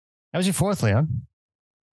How was your fourth, Leon?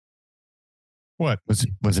 What? Was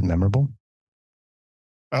it memorable?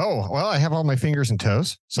 Oh, well, I have all my fingers and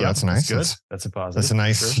toes, so that's nice. That's good. That's a positive. That's a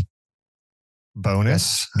nice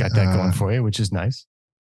bonus. Got that going for you, which is nice.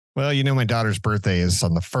 Well, my daughter's birthday is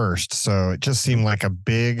on the 1st, so it just seemed like a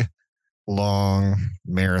big, long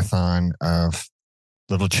marathon of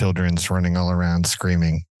little children's running all around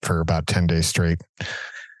screaming for about 10 days straight,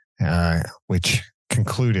 which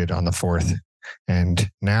concluded on the 4th. And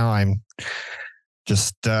now I'm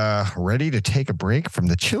just ready to take a break from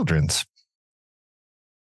the children's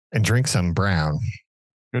and drink some brown.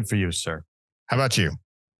 Good for you, sir. How about you?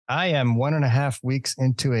 I am 1.5 weeks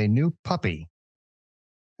into a new puppy.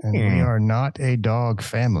 And we are not a dog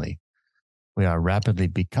family. We are rapidly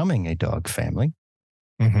becoming a dog family.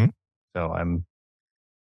 Mm-hmm. So I'm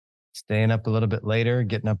staying up a little bit later,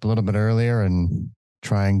 getting up a little bit earlier, and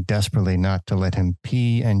trying desperately not to let him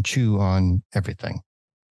pee and chew on everything.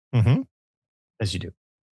 Mm-hmm. As you do.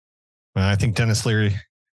 Well, I think Dennis Leary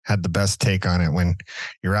had the best take on it when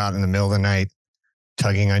you're out in the middle of the night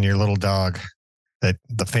tugging on your little dog that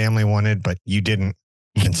the family wanted, but you didn't,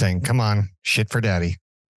 and saying, come on, shit for daddy.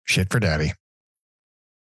 Shit for daddy.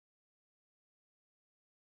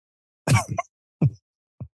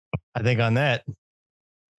 I think on that,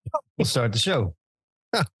 we'll start the show.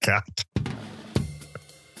 Oh, God.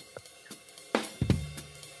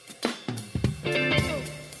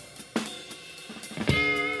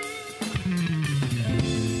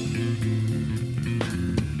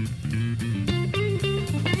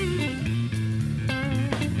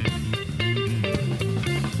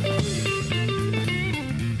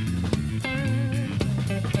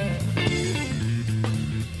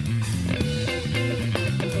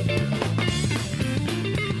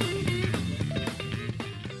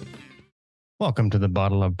 Welcome to the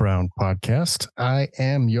Bottle of Brown podcast. I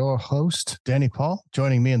am your host, Danny Paul.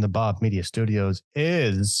 Joining me in the Bob Media Studios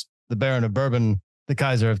is the Baron of Bourbon, the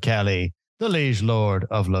Kaiser of Cali, the Liege Lord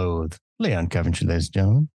of Loathe, Leon Coventry, ladies and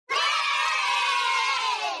gentlemen.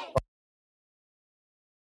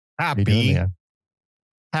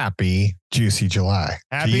 Happy Juicy July.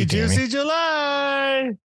 Happy Juicy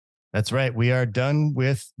July. That's right. We are done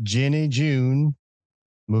with Ginny June.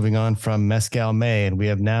 Moving on from Mezcal May, and we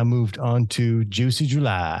have now moved on to Juicy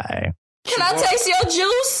July. Can I taste your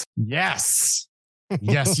juice? Yes.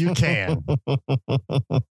 Yes, you can.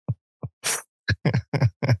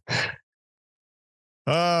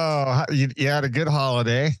 Oh, you had a good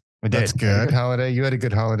holiday. That's good. Good holiday. You had a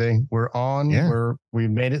good holiday. We're on. Yeah. We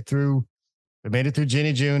made it through. We made it through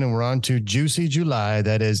Ginny June, and we're on to Juicy July.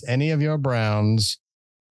 That is any of your browns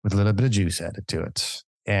with a little bit of juice added to it.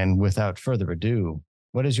 And without further ado,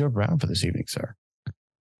 what is your brown for this evening, sir?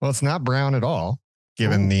 Well, it's not brown at all,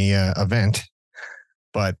 given the event.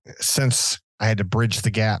 But since I had to bridge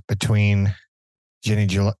the gap between Ginny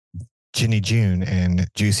June and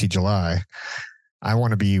Juicy July, I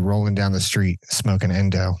want to be rolling down the street, smoking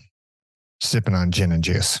Endo, sipping on gin and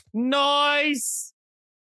juice. Nice.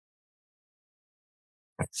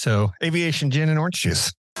 So, aviation gin and orange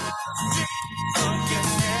juice.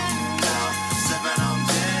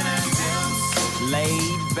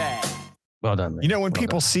 Laid back. Well done, Lee. When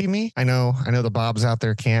people see me, I know the Bobs out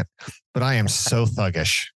there can't, but I am so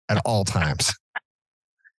thuggish at all times.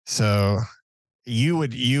 So you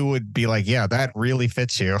would be like, yeah, that really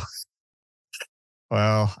fits you.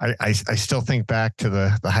 Well, I still think back to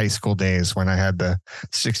the high school days when I had the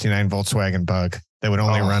 69 Volkswagen Bug that would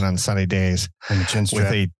only run on sunny days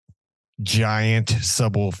with a giant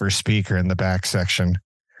subwoofer speaker in the back section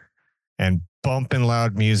and bumping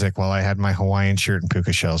loud music while I had my Hawaiian shirt and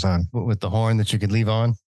puka shells on. With the horn that you could leave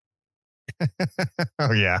on?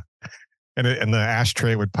 Oh, yeah. And the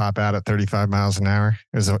ashtray would pop out at 35 miles an hour.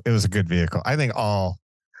 It was a good vehicle. I think all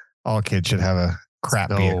kids should have a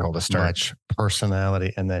crap vehicle to start. Much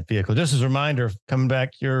personality in that vehicle. Just as a reminder, coming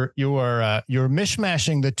back, you're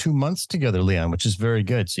mishmashing the 2 months together, Leon, which is very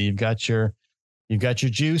good. So you've got your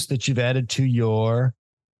juice that you've added to your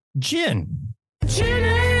gin.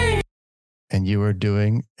 Ginny! And you are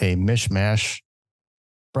doing a mishmash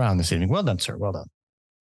brown this evening. Well done, sir. Well done.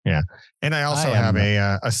 Yeah. And I also have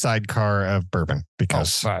a sidecar of bourbon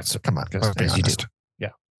because, all right, so come on, let's be honest. Yeah.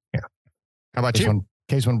 Yeah. How about you? In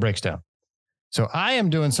case one breaks down. So I am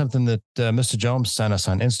doing something that Mr. Jones sent us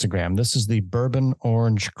on Instagram. This is the Bourbon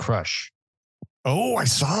Orange Crush. Oh, I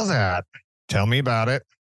saw that. Tell me about it.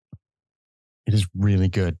 It is really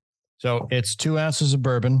good. So it's 2 ounces of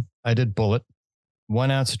bourbon. I did Bullet, 1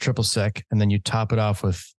 ounce of triple sec, and then you top it off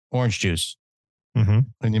with orange juice. Mm-hmm.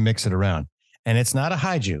 And you mix it around. And it's not a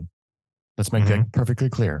haiju. Let's make that perfectly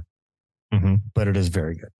clear. Mm-hmm. But it is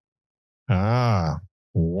very good. Ah,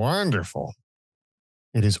 Wonderful.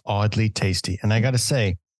 It is oddly tasty. And I got to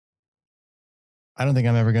say, I don't think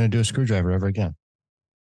I'm ever going to do a screwdriver ever again.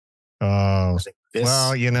 Oh, This-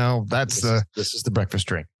 well, this is the breakfast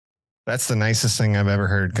drink. That's the nicest thing I've ever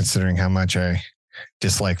heard, considering how much I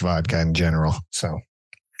dislike vodka in general. So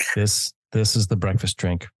This is the breakfast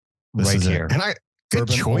drink this right is it. here. And good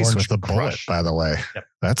Bourbon choice Orange with the bullet, Crush. by the way. Yep.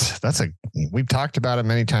 We've talked about it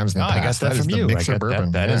many times in the No, I got past. that is from the you. mixer I got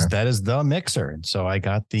bourbon. that is the mixer. And so I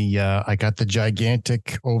got the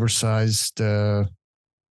gigantic oversized 1.5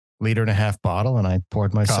 liter bottle, and I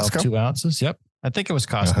poured myself Costco? 2 ounces. Yep. I think it was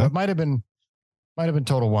Costco. Uh-huh. It might have been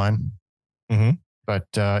Total Wine. Mhm. But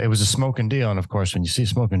it was a smoking deal. And of course, when you see a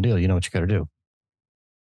smoking deal, you know what you got to do.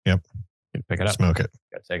 Yep. You pick it up. Smoke it.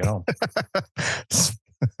 Got to take it home.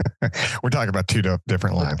 We're talking about two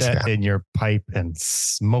different Put lines. that Yeah. in your pipe and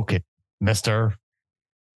smoke it, mister.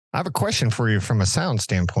 I have a question for you from a sound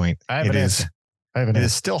standpoint. I have an answer. It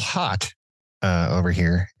is still hot over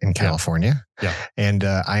here in California. Yeah. And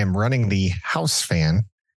I am running the house fan.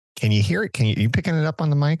 Can you hear it? You picking it up on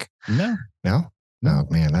the mic? No. No? Oh,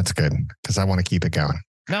 man, that's good because I want to keep it going.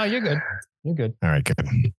 No, you're good. You're good. All right, good.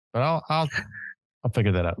 But I'll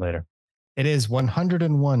figure that out later. It is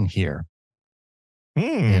 101 here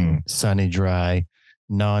in sunny, dry,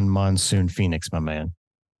 non-monsoon Phoenix, my man.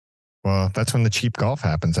 Well, that's when the cheap golf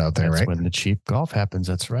happens out there, That's right? when the cheap golf happens.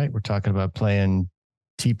 That's right. We're talking about playing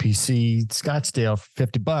TPC Scottsdale for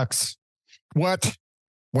 $50. What?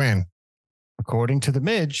 When? According to the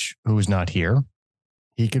Midge, who's not here,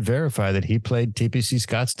 he could verify that he played TPC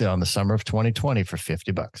Scottsdale in the summer of 2020 for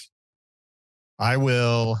 $50. I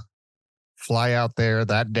will fly out there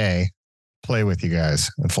that day, play with you guys,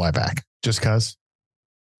 and fly back. Just because?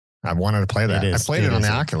 I wanted to play that. I played it on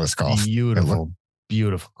the Oculus Golf. Beautiful,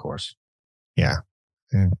 beautiful course. Yeah.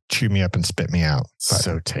 And chew me up and spit me out. But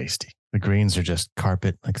So tasty. The greens are just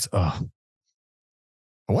carpet. I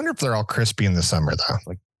wonder if they're all crispy in the summer, though.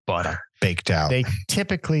 Like butter. Baked out. They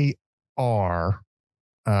typically are,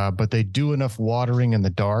 but they do enough watering in the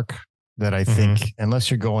dark that I think,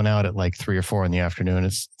 unless you're going out at like 3 or 4 in the afternoon,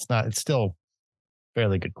 it's still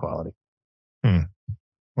fairly good quality.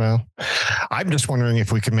 Well, I'm just wondering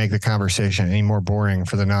if we could make the conversation any more boring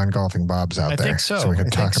for the non-golfing bobs out there. I think so. we I could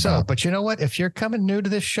think talk so. about. But you know what? If you're coming new to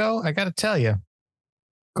this show, I got to tell you,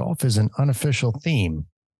 golf is an unofficial theme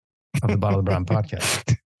of the Bottle of Brown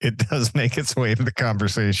podcast. It does make its way to the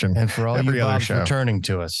conversation. And for all Every you other Bobs show. returning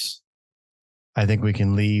to us, I think we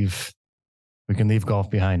can leave golf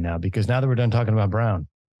behind now, because now that we're done talking about Brown,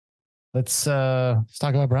 let's talk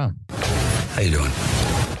about Brown. How you doing?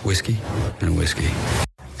 Whiskey and whiskey.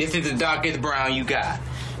 This is the darkest brown you got.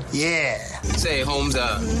 Yeah. Say, Holmes,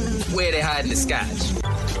 where they hiding the scotch?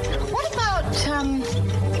 What about,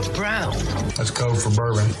 Brown. That's code for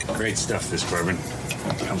bourbon. Great stuff, this bourbon.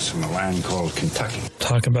 Comes from a land called Kentucky.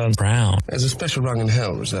 Talk about Brown. There's a special rung in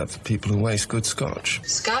hell reserved for people who waste good scotch.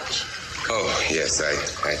 Scotch? Oh, yes,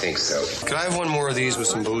 I think so. Could I have one more of these with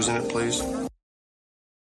some booze in it, please?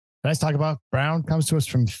 Let's talk about Brown. Comes to us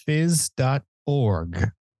from fizz.org.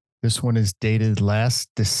 This one is dated last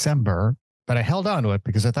December, but I held on to it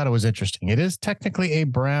because I thought it was interesting. It is technically a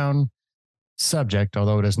Brown subject,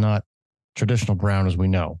 although it is not traditional Brown as we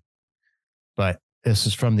know. But this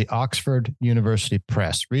is from the Oxford University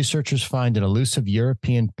Press. Researchers find an elusive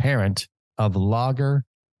European parent of lager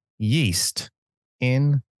yeast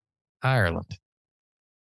in Ireland.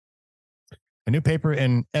 A new paper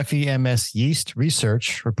in FEMS Yeast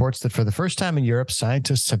Research reports that for the first time in Europe,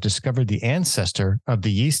 scientists have discovered the ancestor of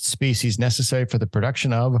the yeast species necessary for the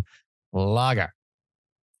production of lager.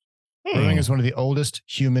 Brewing is one of the oldest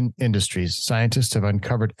human industries. Scientists have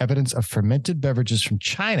uncovered evidence of fermented beverages from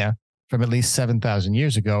China from at least 7,000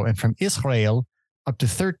 years ago and from Israel up to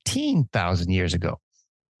 13,000 years ago.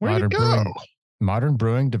 Modern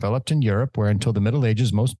brewing developed in Europe, where until the Middle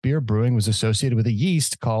Ages, most beer brewing was associated with a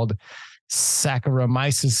yeast called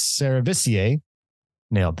Saccharomyces cerevisiae.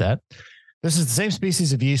 Nailed that. This is the same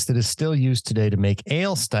species of yeast that is still used today to make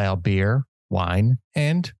ale-style beer, wine,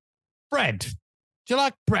 and bread. Do you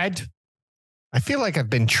like bread? I feel like I've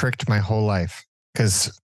been tricked my whole life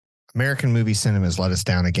because American movie cinema has let us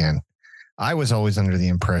down again. I was always under the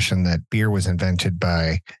impression that beer was invented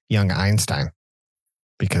by young Einstein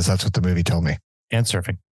because that's what the movie told me. And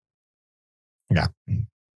surfing. Yeah.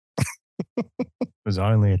 There's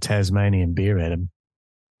only a Tasmanian beer at him.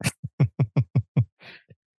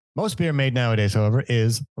 Most beer made nowadays, however,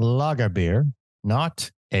 is lager beer,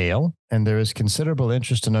 not ale, and there is considerable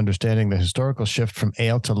interest in understanding the historical shift from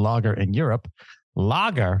ale to lager in Europe.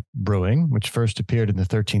 Lager brewing, which first appeared in the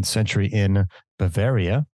 13th century in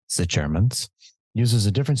Bavaria, the Germans, uses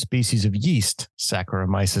a different species of yeast,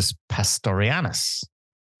 Saccharomyces pastorianus.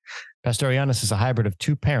 Pastorianus is a hybrid of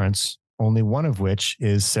two parents, only one of which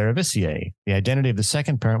is Cerevisiae. The identity of the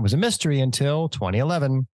second parent was a mystery until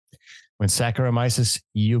 2011, when Saccharomyces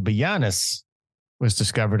eubayanus was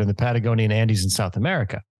discovered in the Patagonian Andes in South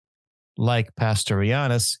America. Like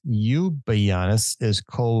Pastorianus, eubayanus is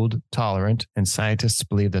cold tolerant, and scientists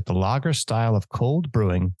believe that the lager style of cold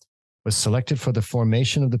brewing was selected for the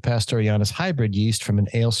formation of the Pastorianus hybrid yeast from an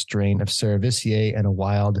ale strain of Cerevisiae and a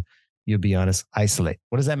wild eubayanus isolate.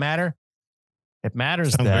 What does that matter? It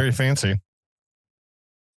matters Sounds very fancy.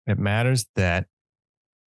 It matters that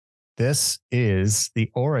this is the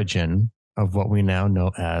origin of what we now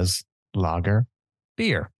know as lager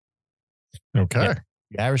beer. Okay. Yeah.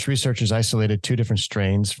 The Irish researchers isolated two different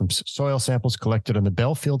strains from soil samples collected on the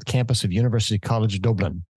Belfield campus of University College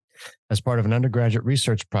Dublin as part of an undergraduate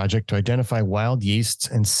research project to identify wild yeasts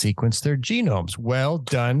and sequence their genomes. Well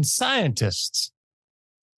done, scientists.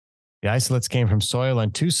 The isolates came from soil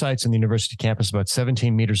on two sites on the university campus about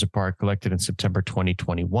 17 meters apart, collected in September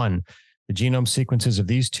 2021. The genome sequences of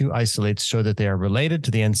these two isolates show that they are related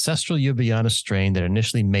to the ancestral eubayanus strain that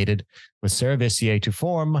initially mated with Cerevisiae to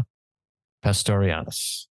form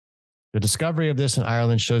Pastorianus. The discovery of this in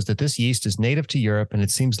Ireland shows that this yeast is native to Europe, and it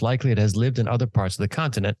seems likely it has lived in other parts of the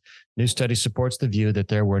continent. New study supports the view that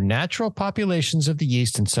there were natural populations of the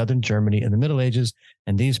yeast in southern Germany in the Middle Ages,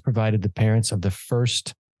 and these provided the parents of the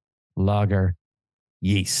first lager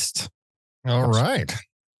yeast. All right.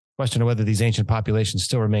 Question of whether these ancient populations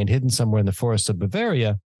still remained hidden somewhere in the forests of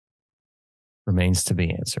Bavaria remains to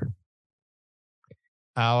be answered.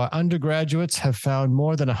 Our undergraduates have found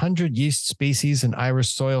more than 100 yeast species in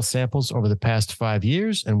Irish soil samples over the past 5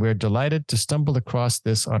 years, and we're delighted to stumble across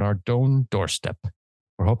this on our own doorstep.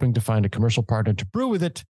 We're hoping to find a commercial partner to brew with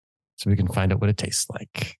it so we can find out what it tastes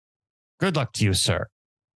like. Good luck to you, sir.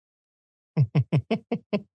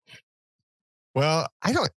 Well,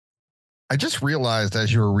 I just realized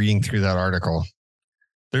as you were reading through that article,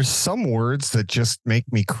 there's some words that just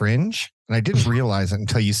make me cringe. And I didn't realize it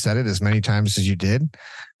until you said it as many times as you did.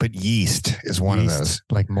 But yeast is one of those.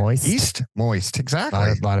 Like moist? Yeast, moist. Exactly.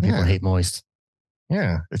 A lot of people hate moist.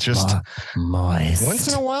 Yeah. It's just moist. Once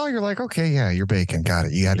in a while, you're like, okay, yeah, you're baking. Got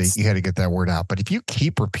it. You had to get that word out. But if you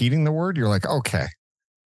keep repeating the word, you're like, okay,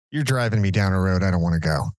 you're driving me down a road I don't want to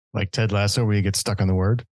go. Like Ted Lasso, where you get stuck on the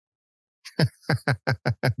word.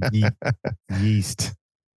 Yeast.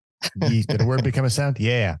 Yeast. Did a word become a sound?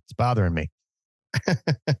 Yeah, it's bothering me.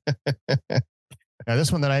 Now,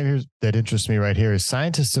 this one that interests me right here is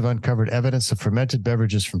scientists have uncovered evidence of fermented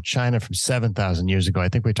beverages from China from 7,000 years ago. I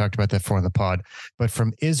think we talked about that before in the pod, but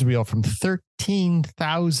from Israel from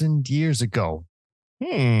 13,000 years ago.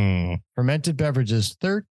 Fermented beverages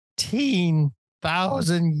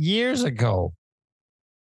 13,000 years ago.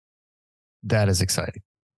 That is exciting.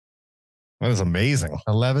 That is amazing.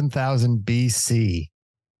 11,000 BC.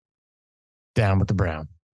 Down with the brown.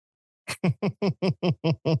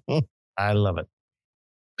 I love it.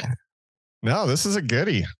 No, this is a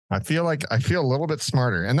goodie. I feel a little bit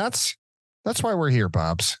smarter. And that's why we're here,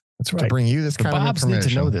 Bobs. That's right. To bring you this kind of information. Bobs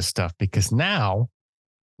need to know this stuff because now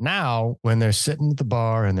when they're sitting at the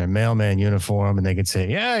bar in their mailman uniform and they could say,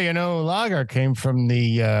 yeah, lager came from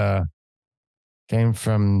the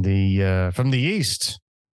yeast,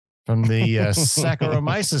 from the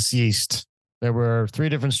Saccharomyces yeast. There were 3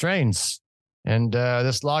 different strains. And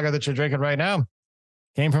this lager that you're drinking right now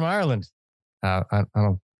came from Ireland. I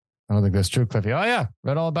don't think that's true, Cliffy. Oh, yeah.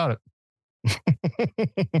 Read all about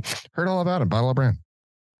it. Heard all about it. Bottle of brand.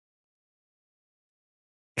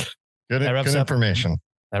 Good information.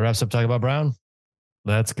 That wraps up talking about Brown.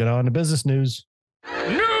 Let's get on to business news.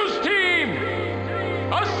 News team,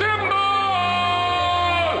 assemble!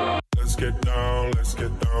 Let's get down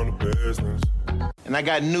to business. And I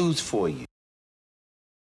got news for you.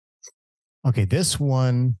 Okay, this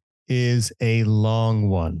one is a long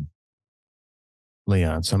one,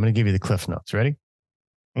 Leon. So I'm going to give you the Cliff Notes. Ready?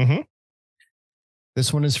 Mm-hmm.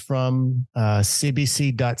 This one is from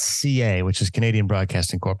CBC.ca, which is Canadian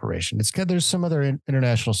Broadcasting Corporation. There's some other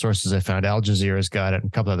international sources I found. Al Jazeera's got it and a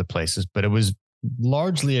couple other places, but it was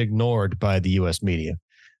largely ignored by the U.S. media.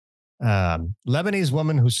 Lebanese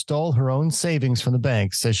woman who stole her own savings from the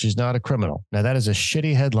bank says she's not a criminal. Now, that is a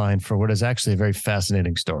shitty headline for what is actually a very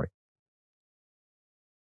fascinating story.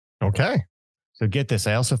 Okay. So get this.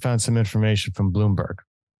 I also found some information from Bloomberg.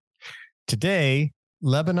 Today,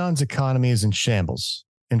 Lebanon's economy is in shambles.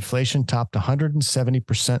 Inflation topped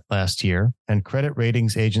 170% last year, and credit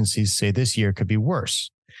ratings agencies say this year could be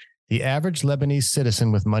worse. The average Lebanese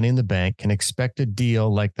citizen with money in the bank can expect a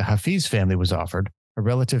deal like the Hafiz family was offered, a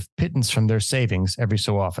relative pittance from their savings every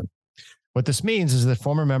so often. What this means is that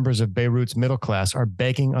former members of Beirut's middle class are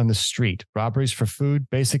begging on the street. Robberies for food,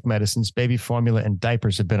 basic medicines, baby formula, and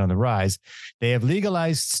diapers have been on the rise. They have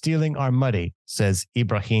legalized stealing our money, says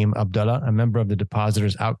Ibrahim Abdullah, a member of the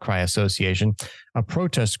Depositors Outcry Association, a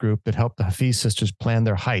protest group that helped the Hafiz sisters plan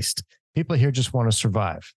their heist. People here just want to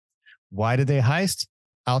survive. Why did they heist?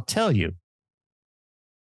 I'll tell you.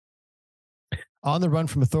 On the run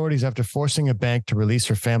from authorities after forcing a bank to release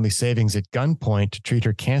her family savings at gunpoint to treat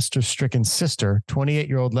her cancer-stricken sister,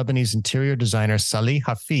 28-year-old Lebanese interior designer Salih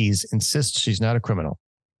Hafiz insists she's not a criminal.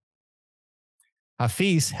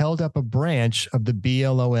 Hafiz held up a branch of the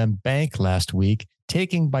BLOM bank last week,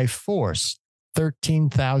 taking by force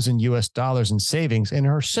 $13,000 in savings in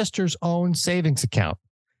her sister's own savings account,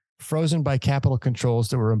 frozen by capital controls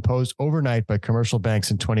that were imposed overnight by commercial banks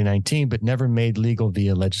in 2019, but never made legal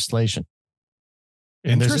via legislation.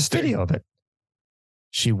 And there's this video of it.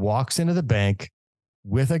 She walks into the bank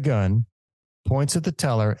with a gun, points at the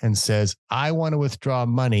teller, and says, I want to withdraw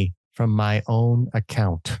money from my own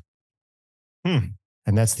account. And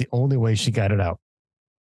that's the only way she got it out.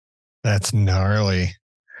 That's gnarly.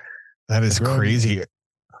 That is crazy.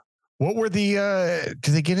 What were the,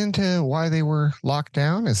 did they get into why they were locked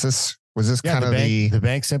down? Was this kind of the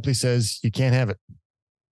bank simply says you can't have it.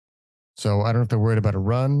 So I don't know if they're worried about a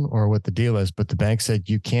run or what the deal is, but the bank said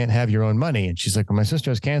you can't have your own money. And she's like, well, my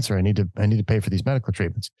sister has cancer. I need to pay for these medical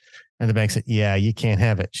treatments. And the bank said, yeah, you can't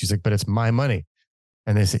have it. She's like, but it's my money.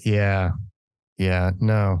 And they said, yeah,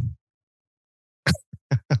 no.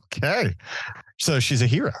 Okay. So she's a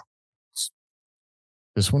hero.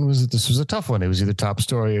 This was a tough one. It was either top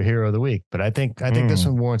story or hero of the week, but I think this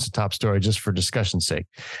one warrants a top story just for discussion's sake.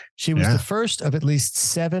 She was the first of at least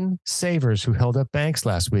 7 savers who held up banks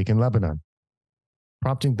last week in Lebanon,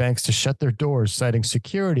 prompting banks to shut their doors, citing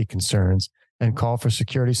security concerns and call for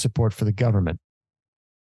security support for the government.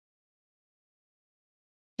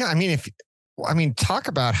 Yeah, talk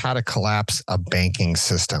about how to collapse a banking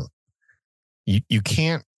system. You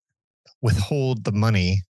can't withhold the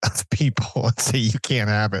money of people and say you can't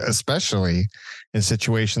have it, especially in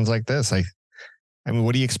situations like this.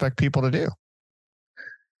 What do you expect people to do?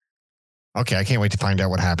 Okay, I can't wait to find out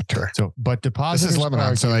what happened to her. So, but depositors. This is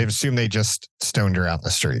Lebanon, so I assume they just stoned her out in the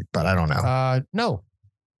street, but I don't know.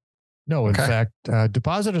 No. In fact,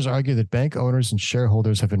 depositors argue that bank owners and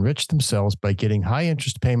shareholders have enriched themselves by getting high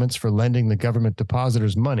interest payments for lending the government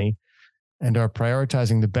depositors money, and are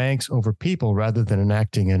prioritizing the banks over people rather than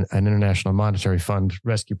enacting an International Monetary Fund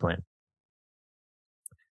rescue plan.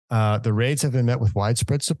 The raids have been met with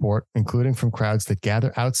widespread support, including from crowds that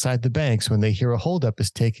gather outside the banks when they hear a holdup is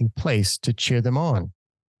taking place to cheer them on.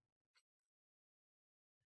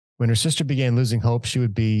 When her sister began losing hope she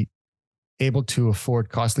would be able to afford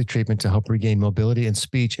costly treatment to help regain mobility and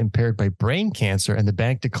speech impaired by brain cancer, and the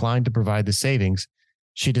bank declined to provide the savings,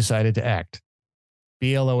 she decided to act.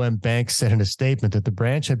 BLOM Bank said in a statement that the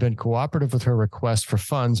branch had been cooperative with her request for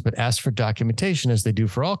funds, but asked for documentation, as they do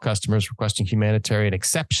for all customers requesting humanitarian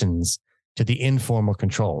exceptions to the informal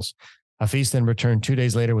controls. Hafiz then returned 2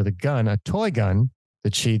 days later with a gun, a toy gun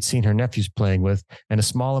that she'd seen her nephews playing with, and a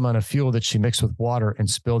small amount of fuel that she mixed with water and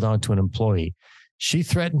spilled onto an employee. She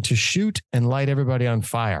threatened to shoot and light everybody on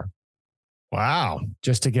fire. Wow.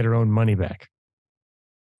 Just to get her own money back.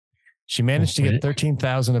 She managed to get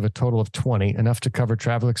 $13,000 of a total of $20,000, enough to cover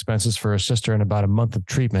travel expenses for her sister and about a month of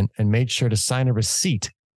treatment, and made sure to sign a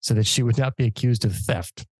receipt so that she would not be accused of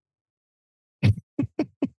theft. To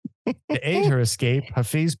aid her escape,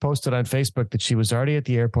 Hafiz posted on Facebook that she was already at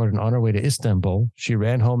the airport and on her way to Istanbul. She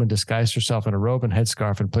ran home and disguised herself in a robe and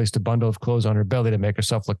headscarf and placed a bundle of clothes on her belly to make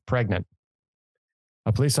herself look pregnant.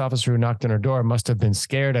 A police officer who knocked on her door must have been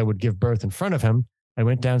scared I would give birth in front of him. I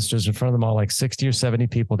went downstairs in front of them all, like 60 or 70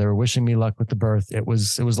 people. They were wishing me luck with the birth. It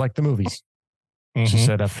was like the movies. She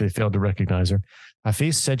said after they failed to recognize her.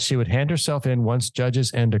 Hafiz said she would hand herself in once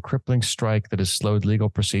judges end a crippling strike that has slowed legal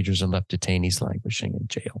procedures and left detainees languishing in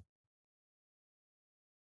jail.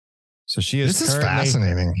 So she is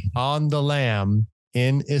fascinating. On the lam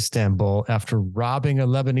in Istanbul after robbing a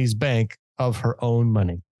Lebanese bank of her own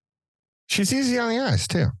money. She's easy on the eyes,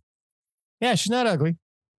 too. Yeah, she's not ugly.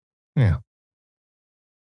 Yeah.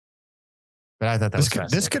 But I thought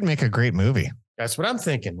this could make a great movie. That's what I'm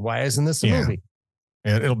thinking. Why isn't this a movie?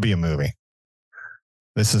 It'll be a movie.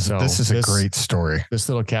 This is a great story. This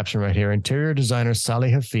little caption right here. Interior designer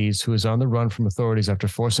Salih Hafiz, who is on the run from authorities after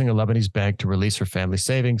forcing a Lebanese bank to release her family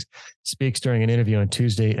savings, speaks during an interview on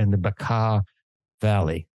Tuesday in the Bekaa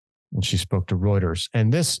Valley. And she spoke to Reuters.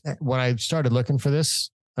 And this, when I started looking for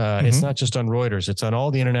this, it's not just on Reuters. It's on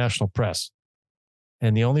all the international press.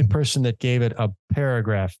 And the only person that gave it a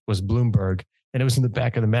paragraph was Bloomberg. And it was in the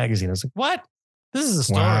back of the magazine. I was like, what? This is a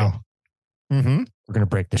story. Wow. Mm-hmm. We're going to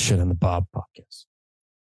break this shit on the Bob podcast.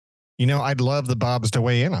 You know, I'd love the Bobs to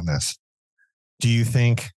weigh in on this. Do you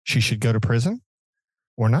think she should go to prison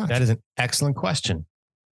or not? That is an excellent question.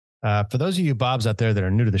 For those of you Bobs out there that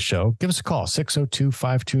are new to the show, give us a call,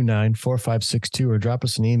 602-529-4562, or drop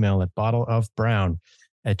us an email at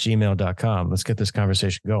bottleofbrown@gmail.com. Let's get this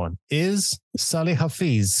conversation going. Is Sally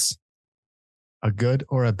Hafiz a good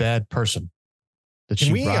or a bad person? That Can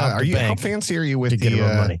she we, robbed the how bank fancy are you with to get her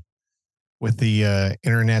own money? With the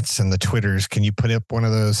internets and the Twitters? Can you put up one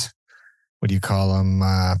of those, what do you call them,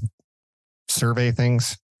 survey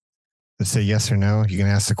things that say yes or no? You can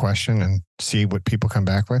ask the question and see what people come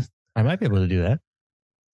back with. I might be able to do that.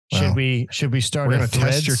 Well, should we start we're a going to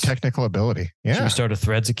Threads? test your technical ability. Yeah. Should we start a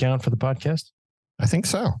Threads account for the podcast? I think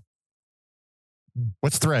so.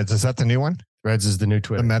 What's Threads? Is that the new one? Threads is the new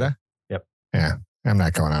Twitter. The Meta? Yep. Yeah. I'm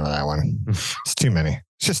not going out of that one. It's too many.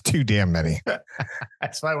 It's just too damn many.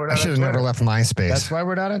 That's why we're not I should have never left MySpace. That's why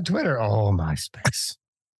we're not on Twitter. Oh, MySpace.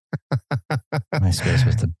 MySpace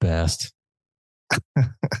was the best.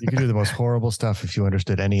 You could do the most horrible stuff if you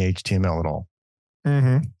understood any HTML at all.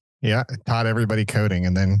 Mm-hmm. Yeah. Taught everybody coding.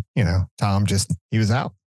 And then, Tom he was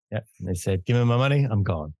out. Yeah. And they said, give me my money. I'm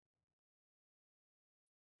gone.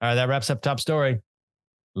 All right. That wraps up top story.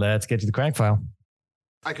 Let's get to the crank file.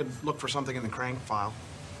 I could look for something in the crank file.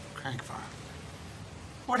 Crank file.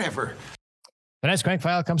 Whatever. Tonight's crank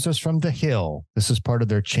file comes to us from The Hill. This is part of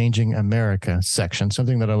their Changing America section,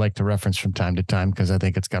 something that I like to reference from time to time because I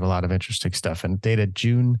think it's got a lot of interesting stuff. And dated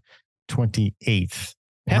June 28th,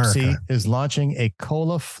 Pepsi is launching a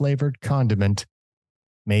cola-flavored condiment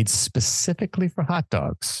made specifically for hot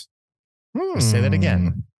dogs. I'll say that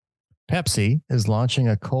again. Pepsi is launching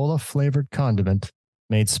a cola-flavored condiment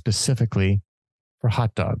made specifically for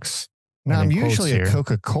hot dogs. Now, I'm usually a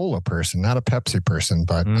Coca-Cola person, not a Pepsi person,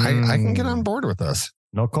 but I can get on board with this.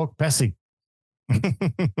 No Coke Pepsi.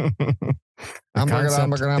 Hamburger.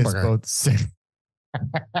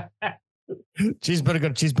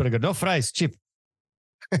 Cheeseburger. No fries, cheap.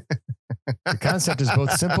 The concept is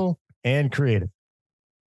both simple and creative.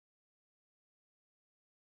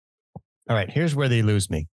 All right, here's where they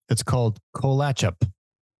lose me. It's called Kolachop.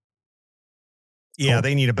 Yeah,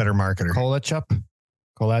 they need a better marketer. Kolachop.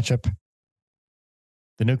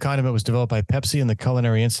 The new condiment was developed by Pepsi and the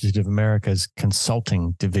Culinary Institute of America's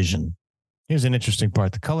consulting division. Here's an interesting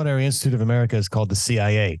part. The Culinary Institute of America is called the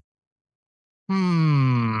CIA. That's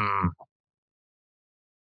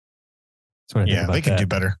what I think about they could do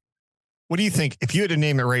better. What do you think? If you had to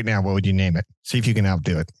name it right now, what would you name it? See if you can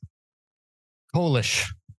outdo it. Kolish.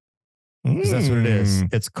 Because that's what it is.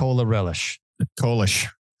 It's cola relish. Kolish.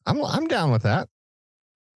 I'm down with that.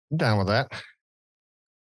 I'm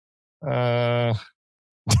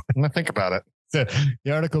gonna think about it. The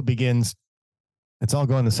article begins, it's all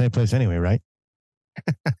going the same place anyway, right?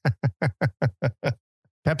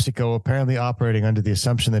 PepsiCo, apparently operating under the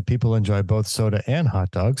assumption that people enjoy both soda and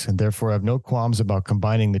hot dogs and therefore have no qualms about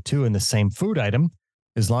combining the two in the same food item,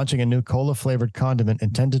 is launching a new cola-flavored condiment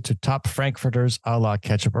intended to top Frankfurters a la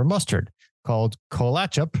ketchup or mustard, called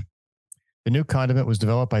Kolachop. The new condiment was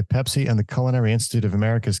developed by Pepsi and the Culinary Institute of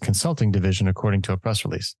America's consulting division, according to a press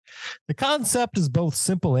release. The concept is both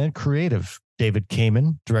simple and creative. David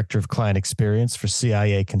Kamen, director of client experience for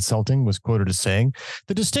CIA Consulting, was quoted as saying,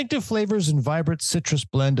 "The distinctive flavors and vibrant citrus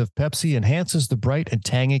blend of Pepsi enhances the bright and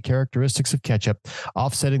tangy characteristics of ketchup,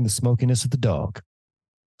 offsetting the smokiness of the dog.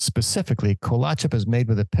 Specifically, Kolachop is made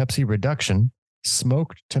with a Pepsi reduction,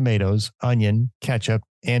 smoked tomatoes, onion, ketchup,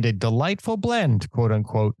 and a delightful blend, quote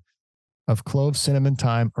unquote, of clove, cinnamon,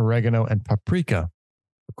 thyme, oregano, and paprika,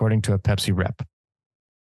 according to a Pepsi rep."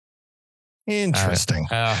 Interesting.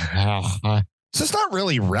 So it's not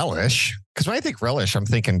really relish, because when I think relish, I'm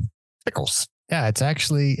thinking pickles. Yeah, it's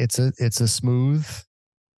actually it's a smooth,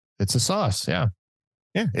 it's a sauce. Yeah,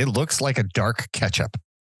 it looks like a dark ketchup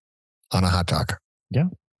on a hot dog. Yeah.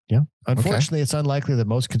 Unfortunately, It's unlikely that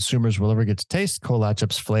most consumers will ever get to taste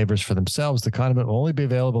Kolachop's flavors for themselves. The condiment will only be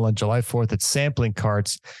available on July 4th at sampling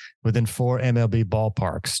carts within 4 MLB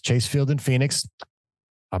ballparks: Chase Field in Phoenix,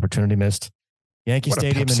 opportunity missed; Yankee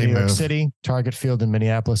Stadium in New York City, Target Field in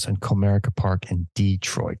Minneapolis, and Comerica Park in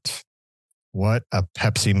Detroit. What a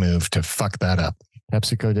Pepsi move to fuck that up.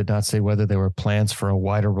 PepsiCo did not say whether there were plans for a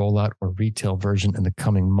wider rollout or retail version in the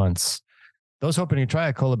coming months. Those hoping to try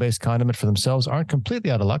a cola-based condiment for themselves aren't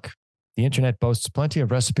completely out of luck. The internet boasts plenty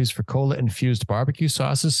of recipes for cola-infused barbecue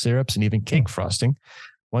sauces, syrups, and even cake frosting.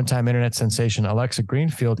 One-time internet sensation Alexa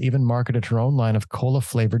Greenfield even marketed her own line of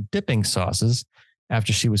cola-flavored dipping sauces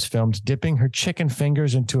after she was filmed dipping her chicken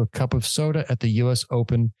fingers into a cup of soda at the U.S.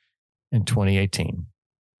 Open in 2018.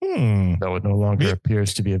 Though it no longer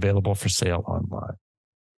appears to be available for sale online.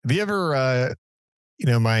 Have you ever,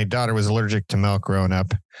 my daughter was allergic to milk growing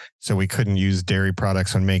up, so we couldn't use dairy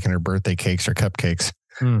products when making her birthday cakes or cupcakes.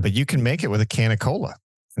 But you can make it with a can of cola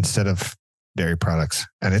instead of dairy products.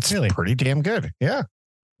 And it's pretty damn good. Yeah.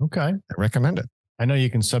 Okay. I recommend it. I know you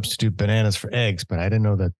can substitute bananas for eggs, but I didn't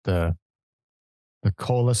know that the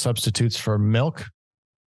cola substitutes for milk.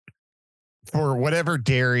 For whatever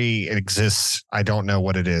dairy exists, I don't know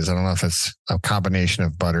what it is. I don't know if it's a combination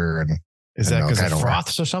of butter and is that because of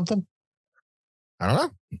froths or something? I don't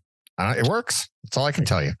know. It works. That's all I can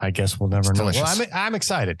tell you. I guess we'll never know. Well, I'm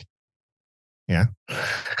excited. Yeah.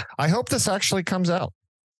 I hope this actually comes out.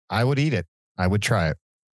 I would eat it. I would try it.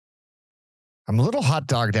 I'm a little hot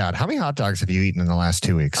dogged out. How many hot dogs have you eaten in the last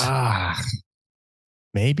 2 weeks?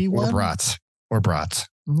 Maybe one. Or brats.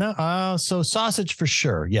 No. So sausage for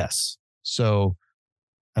sure. Yes. So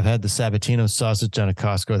I've had the Sabatino sausage down at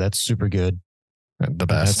Costco. That's super good. The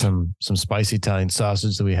best. I had some spicy Italian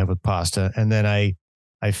sausage that we have with pasta. And then I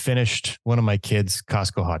finished one of my kids'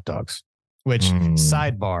 Costco hot dogs, which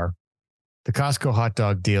sidebar, the Costco hot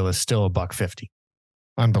dog deal is still $1.50.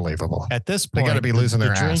 Unbelievable. At this point, they got to be losing their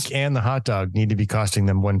the ass. drink and the hot dog need to be costing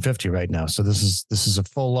them $1.50 right now. So this is a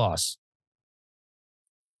full loss.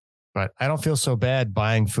 But I don't feel so bad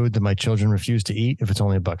buying food that my children refuse to eat if it's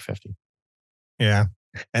only $1.50. Yeah.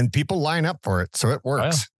 And people line up for it. So it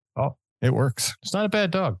works. Oh, it works. It's not a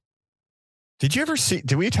bad dog. Did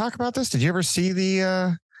we talk about this? Did you ever see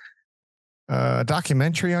the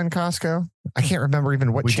documentary on Costco? I can't remember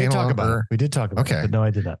even what channel. We did talk about it, but no, I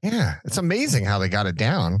did not. Yeah. It's amazing how they got it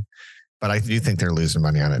down, but I do think they're losing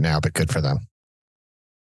money on it now, but good for them.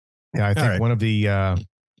 Yeah. I think one of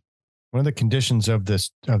the conditions of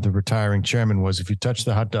the retiring chairman was if you touch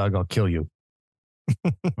the hot dog, I'll kill you.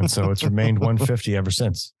 And so it's remained $1.50 ever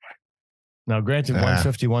since. Now, granted,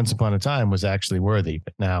 $1.50 once upon a time was actually worthy,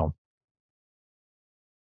 but now.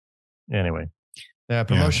 Anyway, the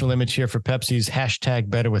promotional image here for Pepsi's hashtag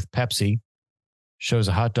Better with Pepsi shows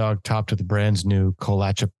a hot dog topped with the brand's new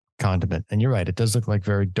Kolacha condiment. And you're right, it does look like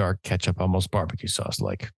very dark ketchup, almost barbecue sauce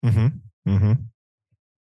like. Mm-hmm. Mm-hmm.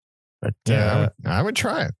 But I would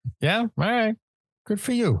try it. Yeah. All right. Good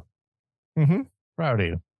for you. Mm-hmm. Proud of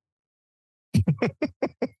you.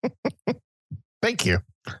 Thank you.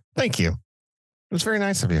 It was very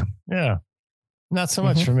nice of you. Yeah. Not so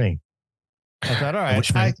much for me. I thought, all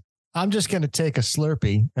right, I'm just going to take a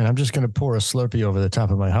Slurpee and I'm just going to pour a Slurpee over the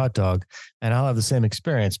top of my hot dog and I'll have the same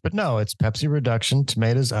experience. But no, it's Pepsi reduction,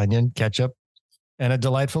 tomatoes, onion, ketchup, and a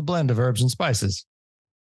delightful blend of herbs and spices.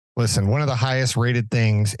 Listen, one of the highest rated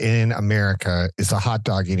things in America is the hot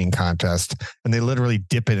dog eating contest. And they literally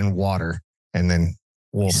dip it in water and then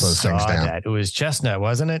wolf those things down. That. It was chestnut,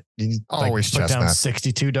 wasn't it? Did you always put chestnut. Down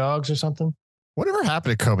 62 dogs or something? Whatever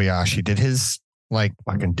happened to Kobayashi? Did his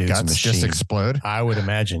fucking guts just explode? I would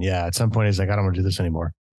imagine. Yeah. At some point he's like, I don't want to do this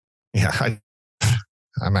anymore. Yeah.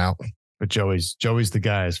 I'm out. But Joey's the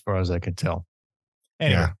guy as far as I can tell.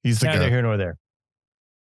 Anyway, yeah, he's the guy. Neither here nor there.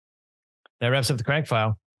 That wraps up the Crank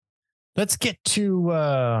File. Let's get to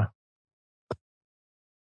our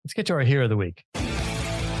hero of the week.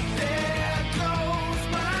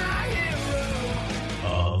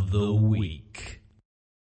 Of the week.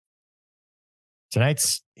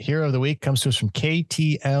 Tonight's hero of the week comes to us from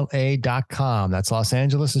KTLA.com. That's Los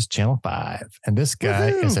Angeles' Channel 5. And this guy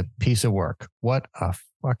is a piece of work. What a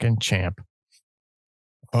fucking champ.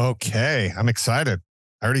 Okay. I'm excited.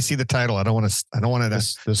 I already see the title. I don't want to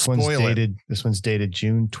this one's dated. This one's dated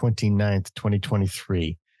June 29th,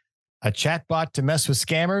 2023. A chatbot to mess with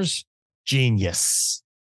scammers? Genius.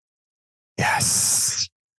 Yes.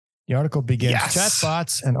 The article begins,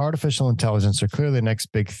 chatbots and artificial intelligence are clearly the next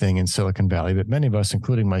big thing in Silicon Valley, but many of us,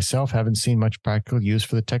 including myself, haven't seen much practical use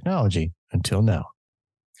for the technology until now.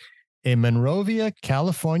 A Monrovia,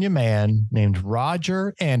 California man named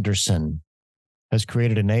Roger Anderson has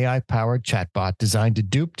created an AI-powered chatbot designed to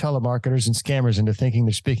dupe telemarketers and scammers into thinking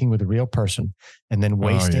they're speaking with a real person and then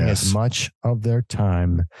wasting as much of their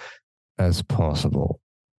time as possible.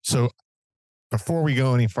 So before we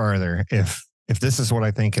go any farther, if this is what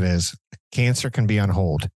I think it is, cancer can be on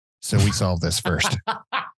hold. So we solve this first.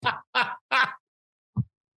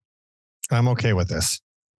 I'm okay with this.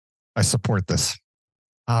 I support this.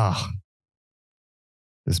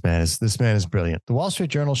 This man is brilliant. The Wall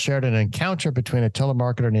Street Journal shared an encounter between a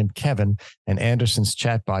telemarketer named Kevin and Anderson's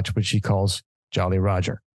chatbot, which he calls Jolly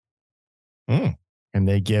Roger. And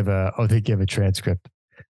they give a transcript.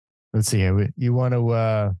 Let's see here. You want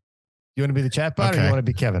to be the chatbot or you want to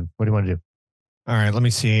be Kevin? What do you want to do? All right, let me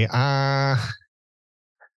see. I'll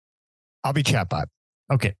be chatbot.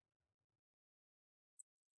 Okay.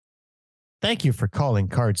 Thank you for calling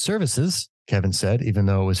Card Services, Kevin said, even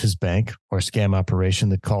though it was his bank or scam operation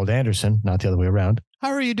that called Anderson, not the other way around. How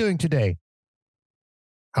are you doing today?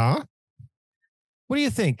 Huh? What do you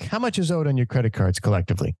think? How much is owed on your credit cards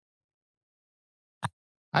collectively?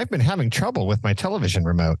 I've been having trouble with my television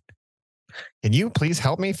remote. Can you please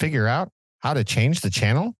help me figure out how to change the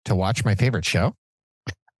channel to watch my favorite show?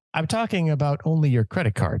 I'm talking about only your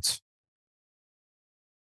credit cards.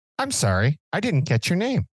 I'm sorry, I didn't get your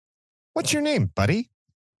name. What's your name, buddy?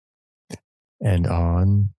 And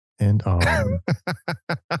on and on.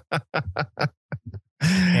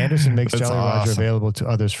 Anderson makes That's Jolly Roger awesome. available to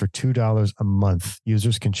others for $2 a month.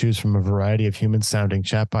 Users can choose from a variety of human-sounding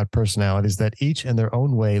chatbot personalities that each in their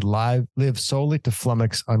own way live solely to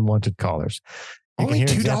flummox unwanted callers. You Only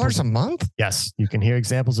can hear $2 a month? Yes. You can hear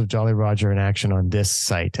examples of Jolly Roger in action on this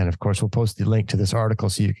site. And of course, we'll post the link to this article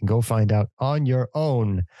so you can go find out on your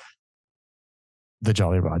own the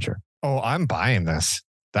Jolly Roger. Oh, I'm buying this.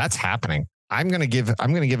 That's happening. I'm going to give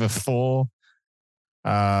a full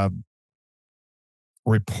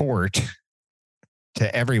report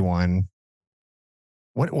to everyone.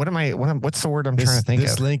 What's the word I'm trying to think of?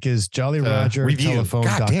 This link is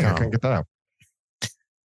jollyrogertelephone.com. God damn, I couldn't get that up.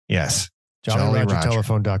 Yes.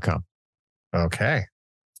 jollyrogertelephone.com. Okay.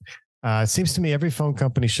 It seems to me every phone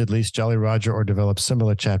company should lease Jolly Roger or develop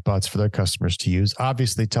similar chatbots for their customers to use.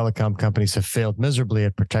 Obviously, telecom companies have failed miserably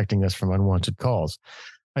at protecting us from unwanted calls.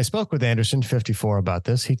 I spoke with Anderson, 54, about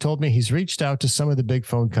this. He told me he's reached out to some of the big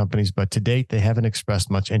phone companies, but to date, they haven't expressed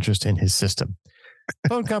much interest in his system.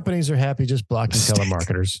 Phone companies are happy just blocking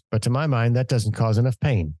telemarketers, but to my mind, that doesn't cause enough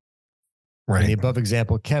pain. Right. In the above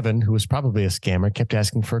example, Kevin, who was probably a scammer, kept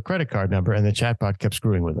asking for a credit card number, and the chatbot kept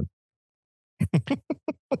screwing with him.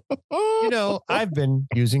 You know, I've been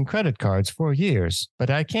using credit cards for years, but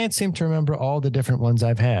I can't seem to remember all the different ones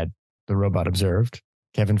I've had, the robot observed.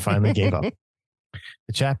 Kevin finally gave up.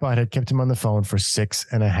 The chatbot had kept him on the phone for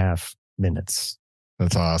 6.5 minutes.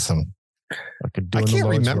 That's awesome. I can't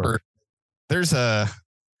remember. Work. There's a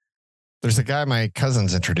guy my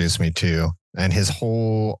cousins introduced me to, and his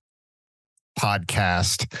whole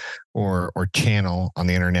podcast or channel on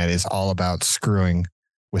the internet is all about screwing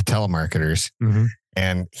with telemarketers. Mm-hmm.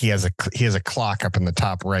 And he has a clock up in the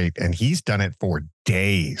top right, and he's done it for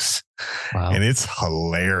days. Wow. And it's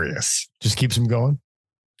hilarious. Just keeps him going.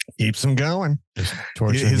 Keeps them going. Just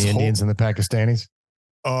torturing the Indians and the Pakistanis.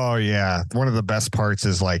 Oh yeah. One of the best parts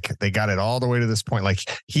is like they got it all the way to this point. Like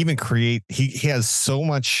he has so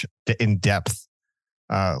much in-depth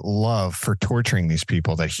love for torturing these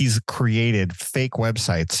people that he's created fake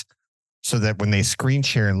websites so that when they screen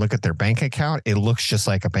share and look at their bank account, it looks just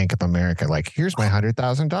like a Bank of America. Like, here's my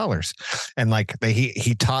 $100,000. And like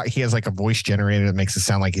he has like a voice generator that makes it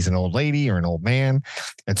sound like he's an old lady or an old man.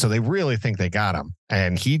 And so they really think they got him.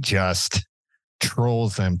 And he just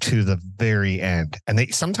trolls them to the very end. And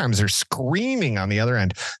sometimes they're screaming on the other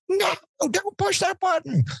end. No, don't push that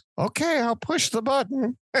button. Okay, I'll push the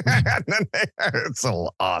button. And then it's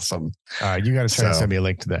so awesome. All right, you got to try to send me a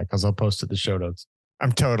link to that because I'll post it in the show notes.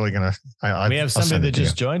 I'm totally going to. We have somebody that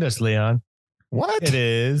just joined us, Leon. What? It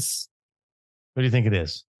is. What do you think it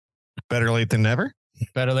is? Better late than never?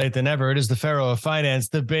 Better late than never. It is the Pharaoh of Finance,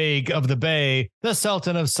 the Beg of the Bay, the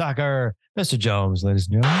Sultan of Soccer, Mr. Jones, ladies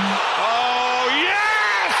and gentlemen. Oh,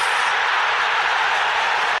 yes!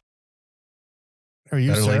 Are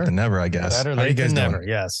you, Better sir? late than never, I guess. Better How late you guys than doing? never,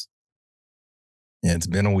 yes. Yeah, it's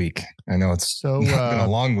been a week. I know it's So, not been a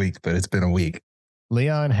long week, but it's been a week.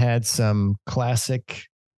 Leon had some classic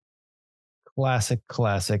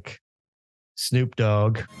Snoop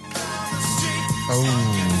Dogg.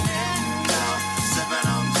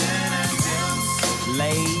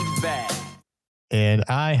 Laid back. And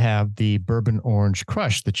I have the Bourbon Orange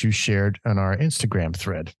Crush that you shared on our Instagram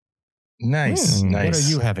thread. Nice. What are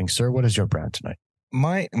you having, sir? What is your brown tonight?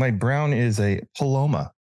 My brown is a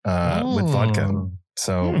Paloma with vodka.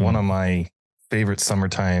 So one of my favorite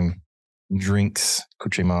summertime drinks,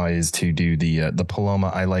 accoutrement, is to do the Paloma.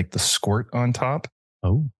 I like the squirt on top.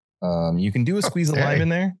 Oh. You can do a squeeze of lime in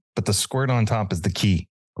there, but the squirt on top is the key.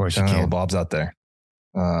 Of course you can. Bob's out there.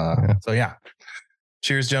 So yeah.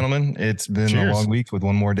 Cheers, gentlemen. It's been a long week with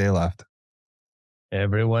one more day left.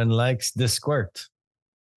 Everyone likes the squirt.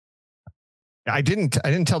 I didn't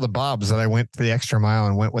tell the Bobs that I went the extra mile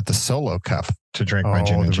and went with the Solo cup to drink my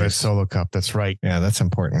gin and the red juice. Solo cup. That's right. Yeah, that's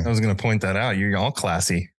important. I was going to point that out. You're all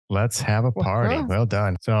classy. Let's have a party. Well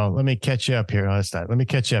done. So let me catch you up here. Let me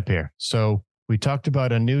catch you up here. So we talked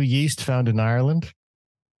about a new yeast found in Ireland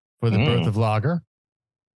for the birth of lager.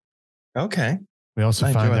 Okay. We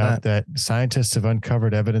also found out that scientists have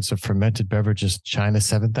uncovered evidence of fermented beverages in China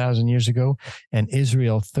 7,000 years ago and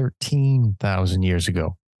Israel 13,000 years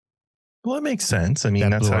ago. Well, it makes sense. I mean,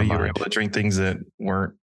 that's how you were able to drink things that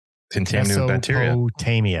weren't contaminated with bacteria.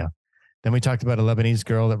 Mesopotamia. Then we talked about a Lebanese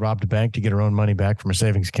girl that robbed a bank to get her own money back from her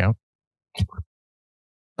savings account.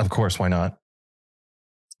 Of course, why not?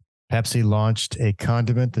 Pepsi launched a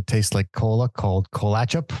condiment that tastes like cola called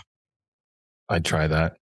ketchup. I'd try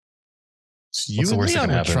that. So you and Leon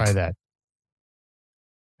would try that.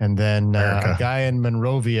 And then a guy in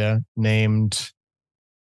Monrovia named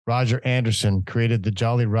Roger Anderson created the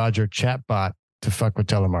Jolly Roger chatbot to fuck with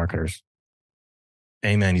telemarketers.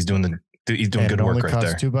 Hey man, he's doing good work right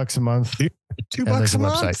there. $2 a month. $2 a month.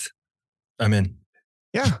 Website. I'm in.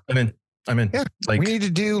 Yeah, I'm in. Yeah, we need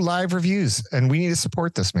to do live reviews, and we need to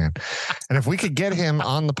support this man. And if we could get him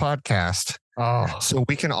on the podcast, so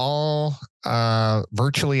we can all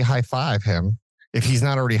virtually high five him if he's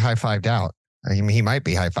not already high fived out. I mean, he might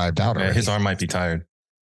be high fived out already. His arm might be tired.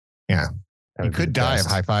 Yeah, he could die of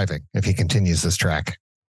high fiving if he continues this track.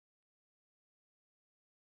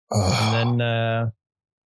 And then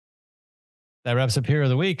that wraps up Hero of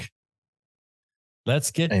the Week.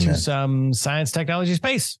 Let's get to some science, technology,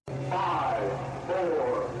 space. 5,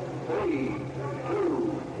 4, 3, 2,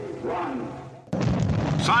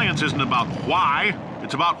 1. Science isn't about why,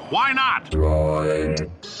 it's about why not. Right.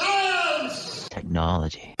 Science!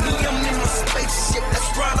 Technology.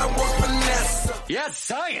 Yes,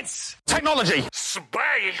 science. Technology.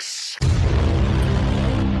 Space.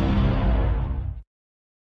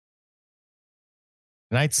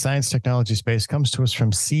 Tonight's science, technology, space comes to us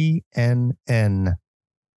from CNN.com.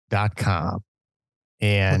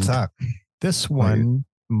 And what's up? This one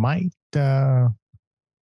might unleash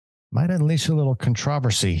a little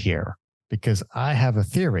controversy here because I have a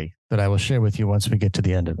theory that I will share with you once we get to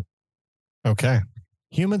the end of it. Okay.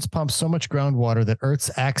 Humans pump so much groundwater that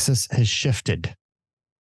Earth's axis has shifted.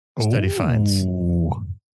 Study finds.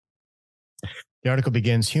 The article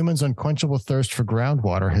begins, humans' unquenchable thirst for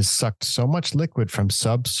groundwater has sucked so much liquid from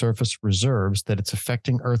subsurface reserves that it's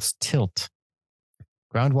affecting Earth's tilt.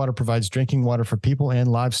 Groundwater provides drinking water for people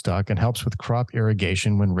and livestock and helps with crop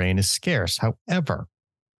irrigation when rain is scarce. However,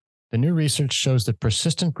 the new research shows that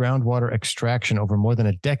persistent groundwater extraction over more than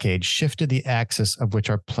a decade shifted the axis of which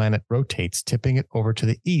our planet rotates, tipping it over to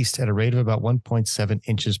the east at a rate of about 1.7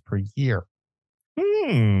 inches per year.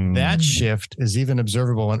 That shift is even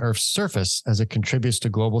observable on Earth's surface as it contributes to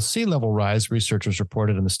global sea level rise, researchers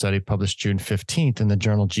reported in the study published June 15th in the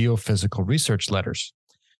journal Geophysical Research Letters.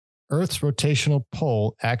 Earth's rotational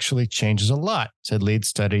pole actually changes a lot, said lead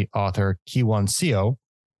study author Kiwon Seo,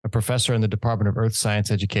 a professor in the Department of Earth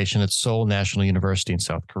Science Education at Seoul National University in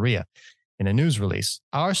South Korea. In a news release,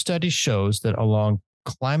 our study shows that along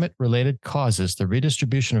climate-related causes, the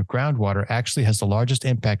redistribution of groundwater actually has the largest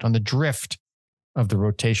impact on the drift of the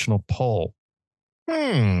rotational pole.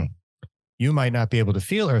 You might not be able to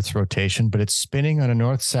feel Earth's rotation, but it's spinning on a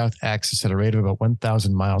north-south axis at a rate of about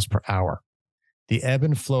 1,000 miles per hour. The ebb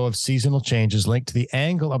and flow of seasonal changes linked to the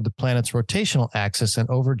angle of the planet's rotational axis, and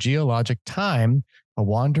over geologic time, a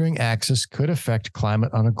wandering axis could affect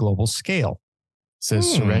climate on a global scale, says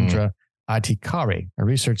Surendra Adhikari, a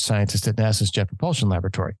research scientist at NASA's Jet Propulsion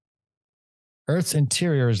Laboratory. Earth's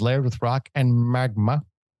interior is layered with rock and magma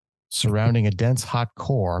surrounding a dense hot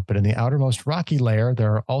core, but in the outermost rocky layer,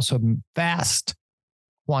 there are also vast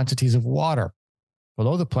quantities of water.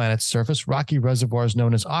 Below the planet's surface, rocky reservoirs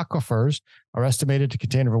known as aquifers are estimated to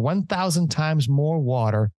contain over 1,000 times more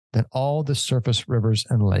water than all the surface rivers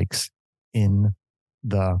and lakes in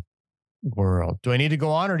the world. Do I need to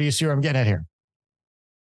go on, or do you see where I'm getting at here?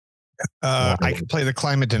 I can play the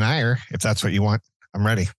climate denier if that's what you want. I'm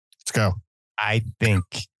ready. Let's go. I think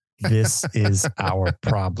this is our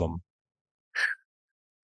problem.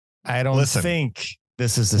 I don't think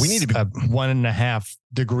this is a 1.5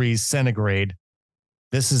 degrees centigrade.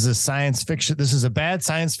 This is a science fiction. This is a bad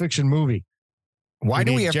science fiction movie. Why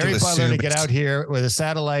do we have Jerry to Butler assume to get out here with a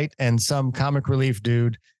satellite and some comic relief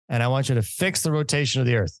dude, and I want you to fix the rotation of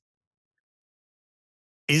the Earth?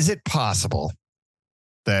 Is it possible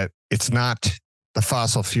that it's not the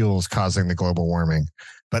fossil fuels causing the global warming,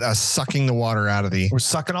 but us sucking the water out of the... We're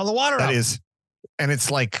sucking all the water out. That is, and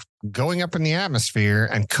it's like going up in the atmosphere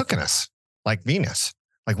and cooking us like Venus.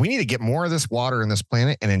 Like we need to get more of this water in this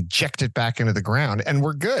planet and inject it back into the ground, and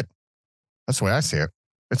we're good. That's the way I see it.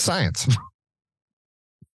 It's science.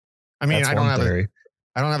 I mean, I don't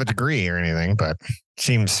have a degree or anything, but it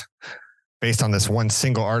seems based on this one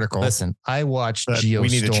single article. Listen, I watched Geostorm. We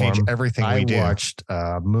need to change everything we do. I watched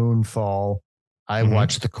Moonfall. I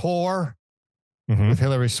watched The Core with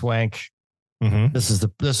Hilary Swank. Mm-hmm. This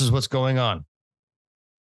is what's going on.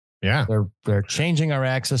 Yeah. They're changing our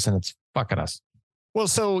axis and it's fucking us. Well,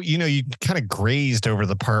 so, you kind of grazed over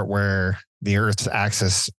the part where the Earth's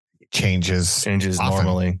axis changes often.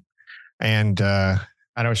 Normally. And I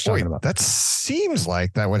know what you're talking about. That seems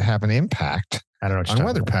like that would have an impact I don't know what you're on talking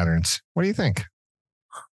weather about. patterns. What do you think?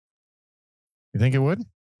 You think it would?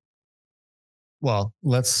 Well,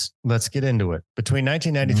 let's get into it. Between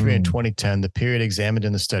 1993 and 2010, the period examined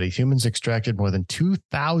in the study, humans extracted more than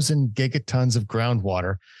 2,000 gigatons of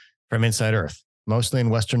groundwater from inside Earth, mostly in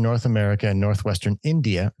Western North America and Northwestern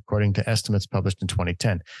India, according to estimates published in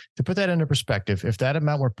 2010. To put that into perspective, if that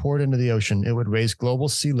amount were poured into the ocean, it would raise global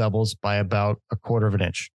sea levels by about 1/4 of an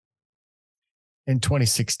inch. In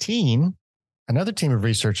 2016, another team of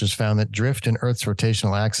researchers found that drift in Earth's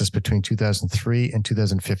rotational axis between 2003 and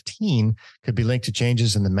 2015 could be linked to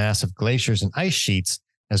changes in the mass of glaciers and ice sheets,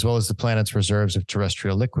 as well as the planet's reserves of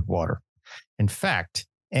terrestrial liquid water. In fact,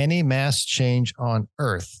 any mass change on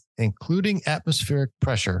Earth, including atmospheric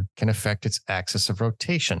pressure, can affect its axis of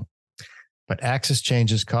rotation. But axis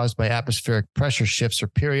changes caused by atmospheric pressure shifts are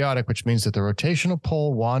periodic, which means that the rotational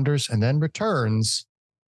pole wanders and then returns.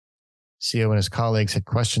 CO and his colleagues had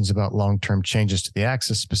questions about long-term changes to the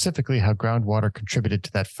axis, specifically how groundwater contributed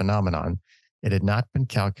to that phenomenon. It had not been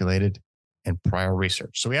calculated in prior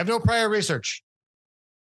research. So we have no prior research.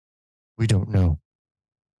 We don't know.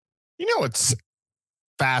 What's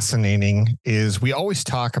fascinating is we always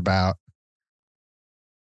talk about,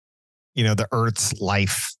 the Earth's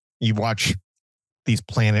life. You watch these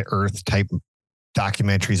Planet Earth type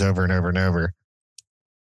documentaries over and over and over.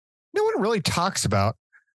 No one really talks about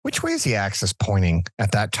which way is the axis pointing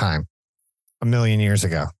at that time, 1 million years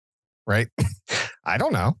ago, right? I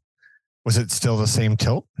don't know. Was it still the same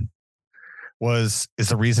tilt? Is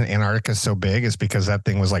the reason Antarctica is so big is because that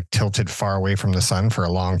thing was like tilted far away from the sun for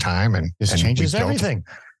a long time, and this changes everything.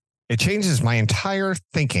 It changes my entire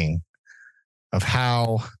thinking of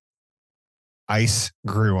how ice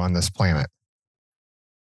grew on this planet.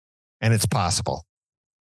 And it's possible.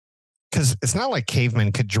 Because it's not like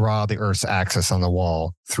cavemen could draw the Earth's axis on the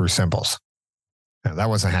wall through symbols. No, that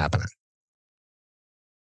wasn't happening.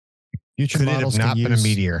 Future could it models have not can been use, a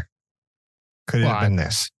meteor? Could it have been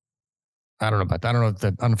this? I don't know about that. I don't know if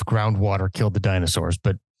the groundwater killed the dinosaurs,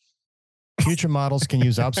 but future models can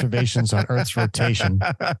use observations on Earth's rotation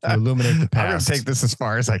to illuminate the past. I'm going to take this as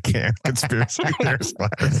far as I can. Conspiracy theories.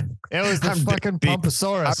 It was the fucking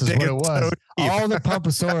Pumposaurus is what it was. So all the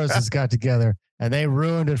Pumpusauruses got together and they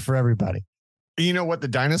ruined it for everybody. You know what? The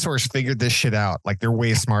dinosaurs figured this shit out. Like they're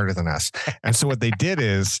way smarter than us. And so what they did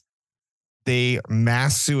is they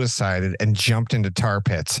mass suicided and jumped into tar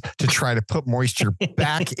pits to try to put moisture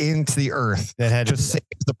back into the Earth that had to save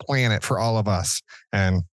the planet for all of us.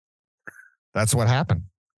 And that's what happened.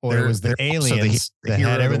 Or it was the aliens that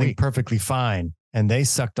had everything perfectly fine and they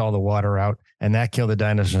sucked all the water out and that killed the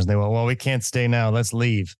dinosaurs. They went, well, we can't stay now. Let's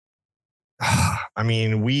leave. I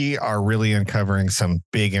mean, we are really uncovering some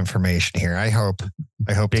big information here. I hope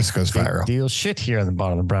this goes viral. Deal shit here on the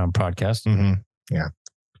Bottom of the Brown podcast. Mm-hmm. Yeah.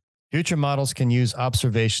 Future models can use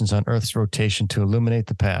observations on Earth's rotation to illuminate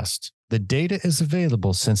the past. The data is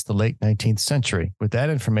available since the late 19th century. With that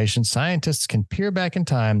information, scientists can peer back in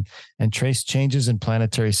time and trace changes in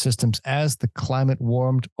planetary systems as the climate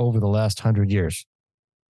warmed over the last 100 years.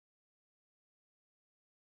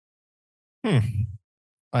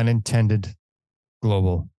 Unintended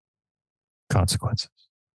global consequences.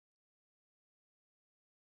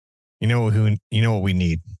 You know what we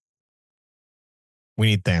need? We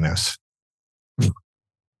need Thanos. We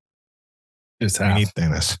need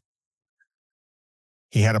Thanos.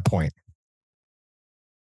 He had a point.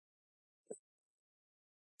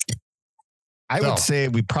 I would say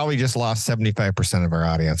we probably just lost 75% of our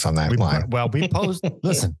audience on that line. Well, we posed,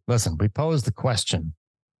 listen, we posed the question.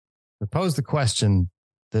 We posed the question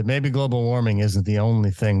that maybe global warming isn't the only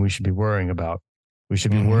thing we should be worrying about. We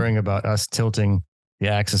should be worrying about us tilting the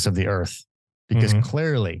axis of the Earth. Because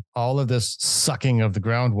clearly all of this sucking of the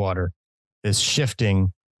groundwater is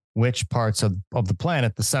shifting which parts of the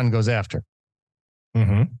planet the sun goes after.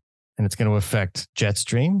 And it's going to affect jet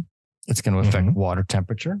stream. It's going to affect water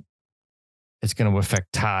temperature. It's going to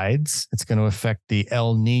affect tides. It's going to affect the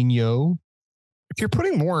El Nino. If you're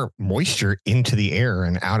putting more moisture into the air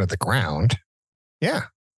and out of the ground, yeah.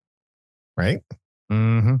 Right?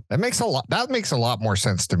 That makes a lot more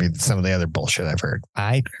sense to me than some of the other bullshit I've heard.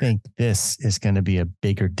 I think this is going to be a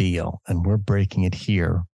bigger deal, and we're breaking it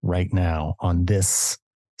here right now on this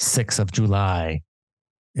 6th of July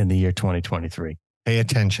in the year 2023. Pay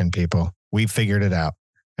attention, people. We figured it out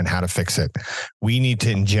and how to fix it. We need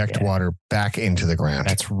to inject water back into the ground.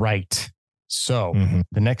 That's right. So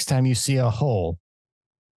the next time you see a hole,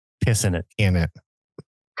 piss in it.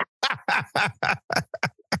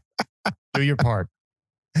 Do your part.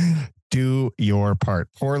 Do your part.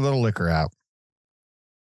 Pour a little liquor out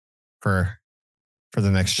for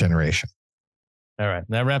the next generation. All right.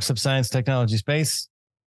 That wraps up science, technology, space.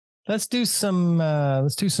 Let's do some, well,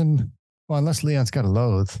 unless Leon's got a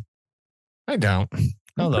loathe. I don't.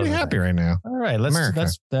 I'm pretty happy right now. All right.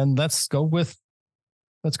 Let's go with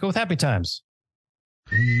happy times.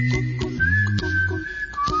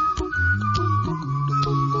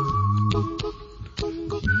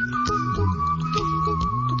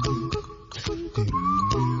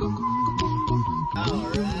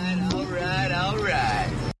 All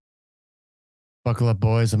right. Buckle up,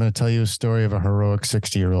 boys. I'm going to tell you a story of a heroic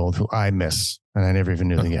 60-year-old who I miss, and I never even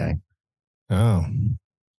knew the guy. Oh.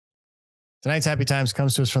 Tonight's Happy Times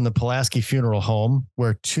comes to us from the Pulaski Funeral Home,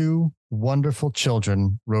 where two wonderful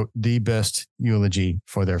children wrote the best eulogy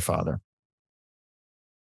for their father.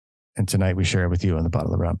 And tonight we share it with you on the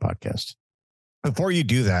Bottle Around podcast. Before you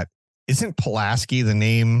do that, isn't Pulaski the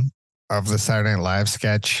name of the Saturday Night Live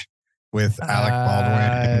sketch with Alec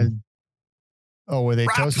Baldwin? Were they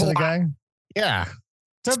toasting the guy? Yeah.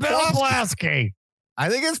 To Bill Pulaski. I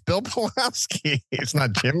think it's Bill Pulaski. It's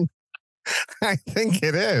not Jim. I think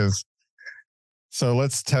it is. So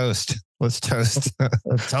let's toast. Let's toast.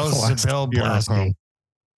 Toast to Bill Pulaski.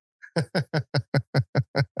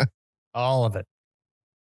 All of it.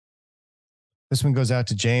 This one goes out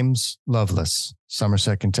to James Lovelace,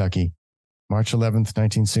 Somerset, Kentucky, March 11th,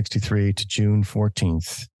 1963 to June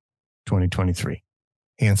 14th, 2023.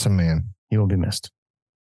 Handsome man. He will be missed.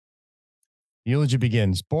 Eulogy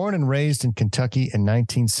begins. Born and raised in Kentucky in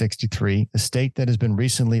 1963, a state that has been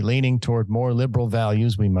recently leaning toward more liberal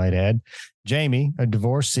values, we might add, Jamie, a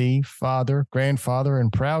divorcee, father, grandfather,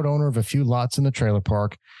 and proud owner of a few lots in the trailer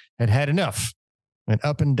park, had had enough and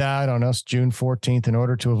up and died on us June 14th in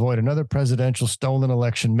order to avoid another presidential stolen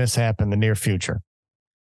election mishap in the near future.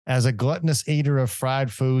 As a gluttonous eater of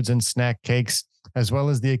fried foods and snack cakes, as well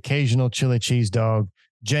as the occasional chili cheese dog,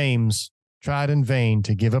 James tried in vain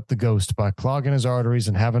to give up the ghost by clogging his arteries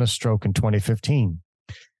and having a stroke in 2015.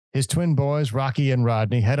 His twin boys, Rocky and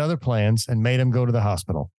Rodney, had other plans and made him go to the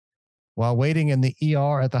hospital. While waiting in the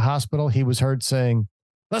ER at the hospital, he was heard saying,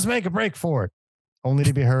 "Let's make a break for it," only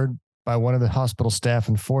to be heard by one of the hospital staff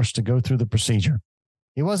and forced to go through the procedure.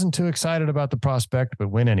 He wasn't too excited about the prospect, but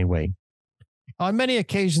went anyway. On many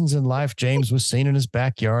occasions in life, James was seen in his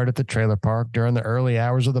backyard at the trailer park during the early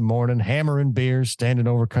hours of the morning, hammering beers, standing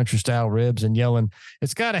over country-style ribs, and yelling,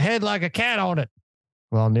 "It's got a head like a cat on it,"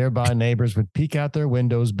 while nearby neighbors would peek out their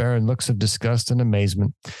windows, bearing looks of disgust and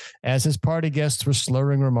amazement, as his party guests were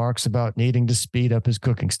slurring remarks about needing to speed up his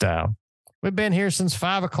cooking style. "We've been here since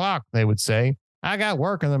 5 o'clock, they would say. "I got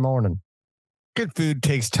work in the morning." Good food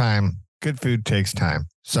takes time. Good food takes time.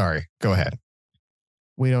 Sorry. Go ahead.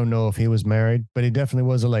 We don't know if he was married, but he definitely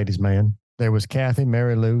was a ladies' man. There was Kathy,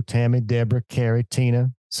 Mary Lou, Tammy, Deborah, Carrie,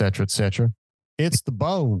 Tina, etc., etc. "It's the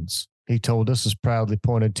bones," he told us, as proudly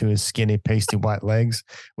pointed to his skinny, pasty white legs.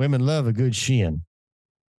 "Women love a good shin."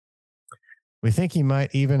 We think he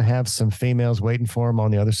might even have some females waiting for him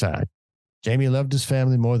on the other side. Jamie loved his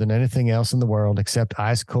family more than anything else in the world, except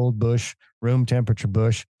ice cold bush, room temperature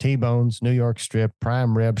bush, T-bones, New York strip,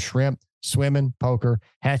 prime rib, shrimp, swimming, poker,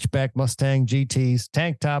 hatchback Mustang GTs,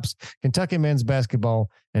 tank tops, Kentucky men's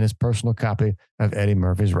basketball, and his personal copy of Eddie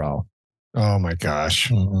Murphy's Raw. Oh my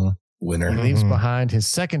gosh. Winner. He leaves behind his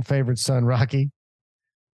second favorite son, Rocky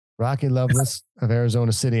Lovelace of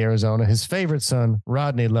Arizona City, Arizona. His favorite son,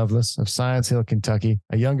 Rodney Lovelace of Science Hill, Kentucky.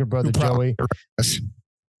 A younger brother, Joey.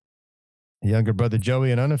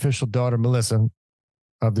 An unofficial daughter, Melissa,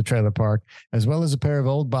 of the trailer park, as well as a pair of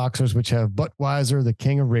old boxers which have Budweiser, the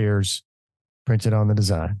King of Rears, printed on the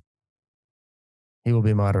design. He will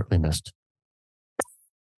be moderately missed.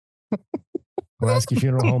 Pulaski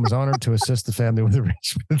Funeral Home is honored to assist the family with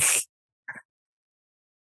arrangements.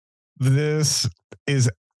 This is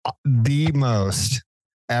the most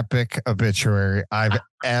epic obituary I've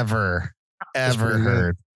ever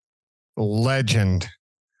heard. Legend.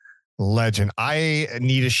 I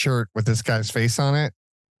need a shirt with this guy's face on it.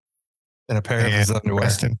 And a pair of his underwear.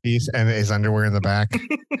 Rest in peace, and his underwear in the back.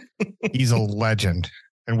 He's a legend,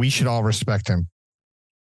 and we should all respect him.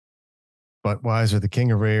 Budweiser, the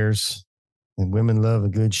King of Rears, and women love a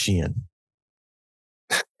good shin.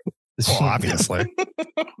 Well, obviously.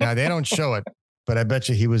 Now, they don't show it, but I bet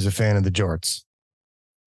you he was a fan of the jorts.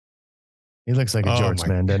 He looks like a jorts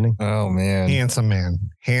man, doesn't he? Oh, man. Handsome man.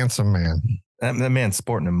 That man's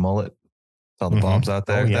sporting a mullet. All the bobs out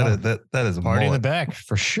there. Oh, yeah. That is a party mullet. in the back,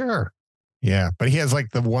 for sure. Yeah, but he has like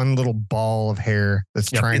the one little ball of hair that's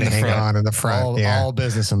trying to hang on in the front. All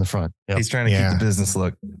business in the front. Yep. He's trying to keep the business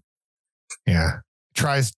look. Yeah.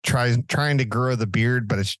 Trying to grow the beard,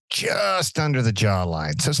 but it's just under the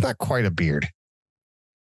jawline. So it's not quite a beard.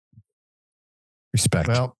 Respect.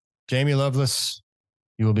 Well, Jamie Loveless,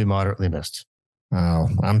 you will be moderately missed. Oh,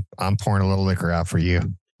 I'm pouring a little liquor out for you. A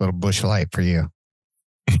little Busch Light for you.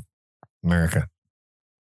 America.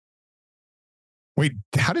 Wait,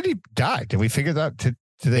 how did he die? Did we figure that? Did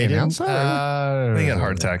they announce that? I think he had a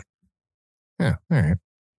heart attack. Yeah, all right.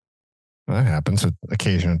 Well, that happens with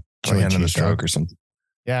occasional chili cheese a stroke or something.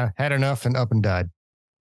 Yeah, had enough and up and died.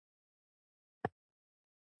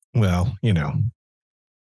 Well,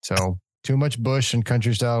 So too much Bush and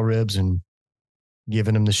country style ribs and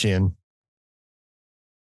giving him the shin.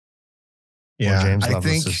 Yeah, James I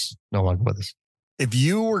Loveless think is no longer with us. If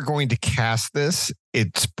you were going to cast this,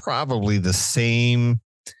 it's probably the same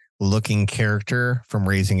looking character from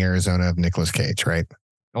Raising Arizona of Nicolas Cage, right?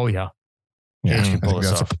 Oh yeah. Yeah, Cage can pull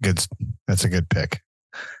us off. That's a good pick.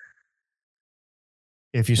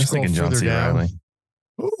 If you scroll further down. Riley.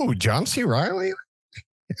 Ooh, John C. Riley?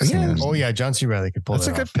 Yeah. Oh yeah, John C. Riley could pull that off.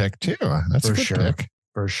 That's a good pick too. That's a good pick.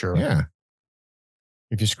 For sure. Yeah.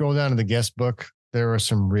 If you scroll down to the guest book, there are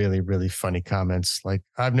some really, really funny comments. Like,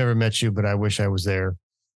 I've never met you, but I wish I was there.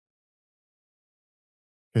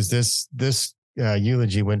 Because this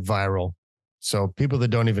eulogy went viral. So people that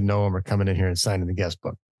don't even know him are coming in here and signing the guest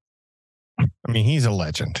book. I mean, he's a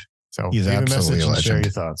legend. So he's absolutely a legend. Share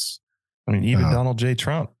your thoughts. I mean, even Donald J.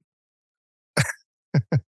 Trump.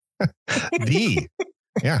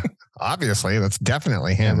 Yeah, obviously, that's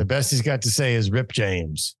definitely him. And the best he's got to say is Rip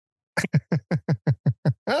James.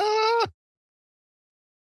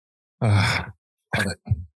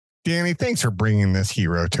 Danny, thanks for bringing this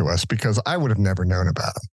hero to us because I would have never known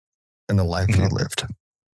about him in the life he lived.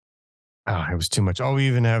 Oh, it was too much. Oh, we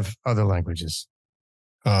even have other languages.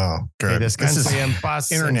 Oh, good. This is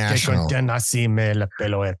international.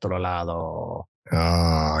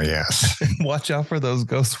 Oh, yes. Watch out for those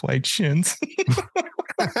ghost white shins.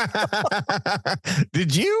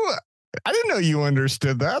 Did you? I didn't know you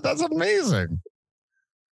understood that. That's amazing.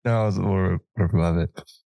 No, we're above it.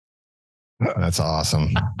 That's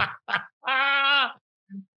awesome. That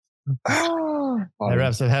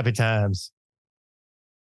wraps up happy times.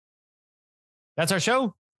 That's our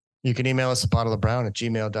show. You can email us at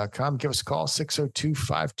bottleofbrown@gmail.com. Give us a call,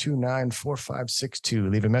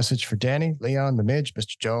 602-529-4562. Leave a message for Danny, Leon, the Midge,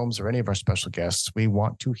 Mr. Jones, or any of our special guests. We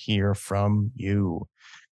want to hear from you.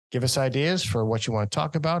 Give us ideas for what you want to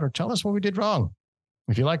talk about or tell us what we did wrong.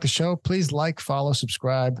 If you like the show, please like, follow,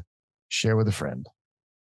 subscribe, share with a friend.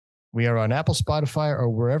 We are on Apple, Spotify, or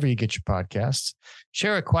wherever you get your podcasts.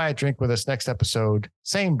 Share a quiet drink with us next episode.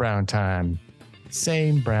 Same brown time,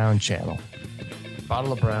 same brown channel.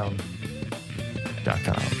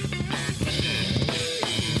 bottleofbrown.com.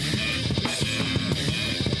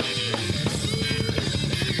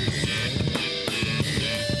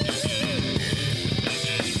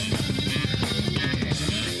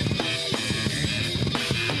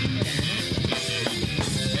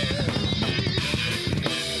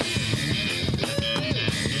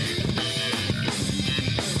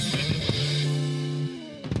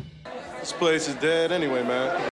 This place is dead anyway, man.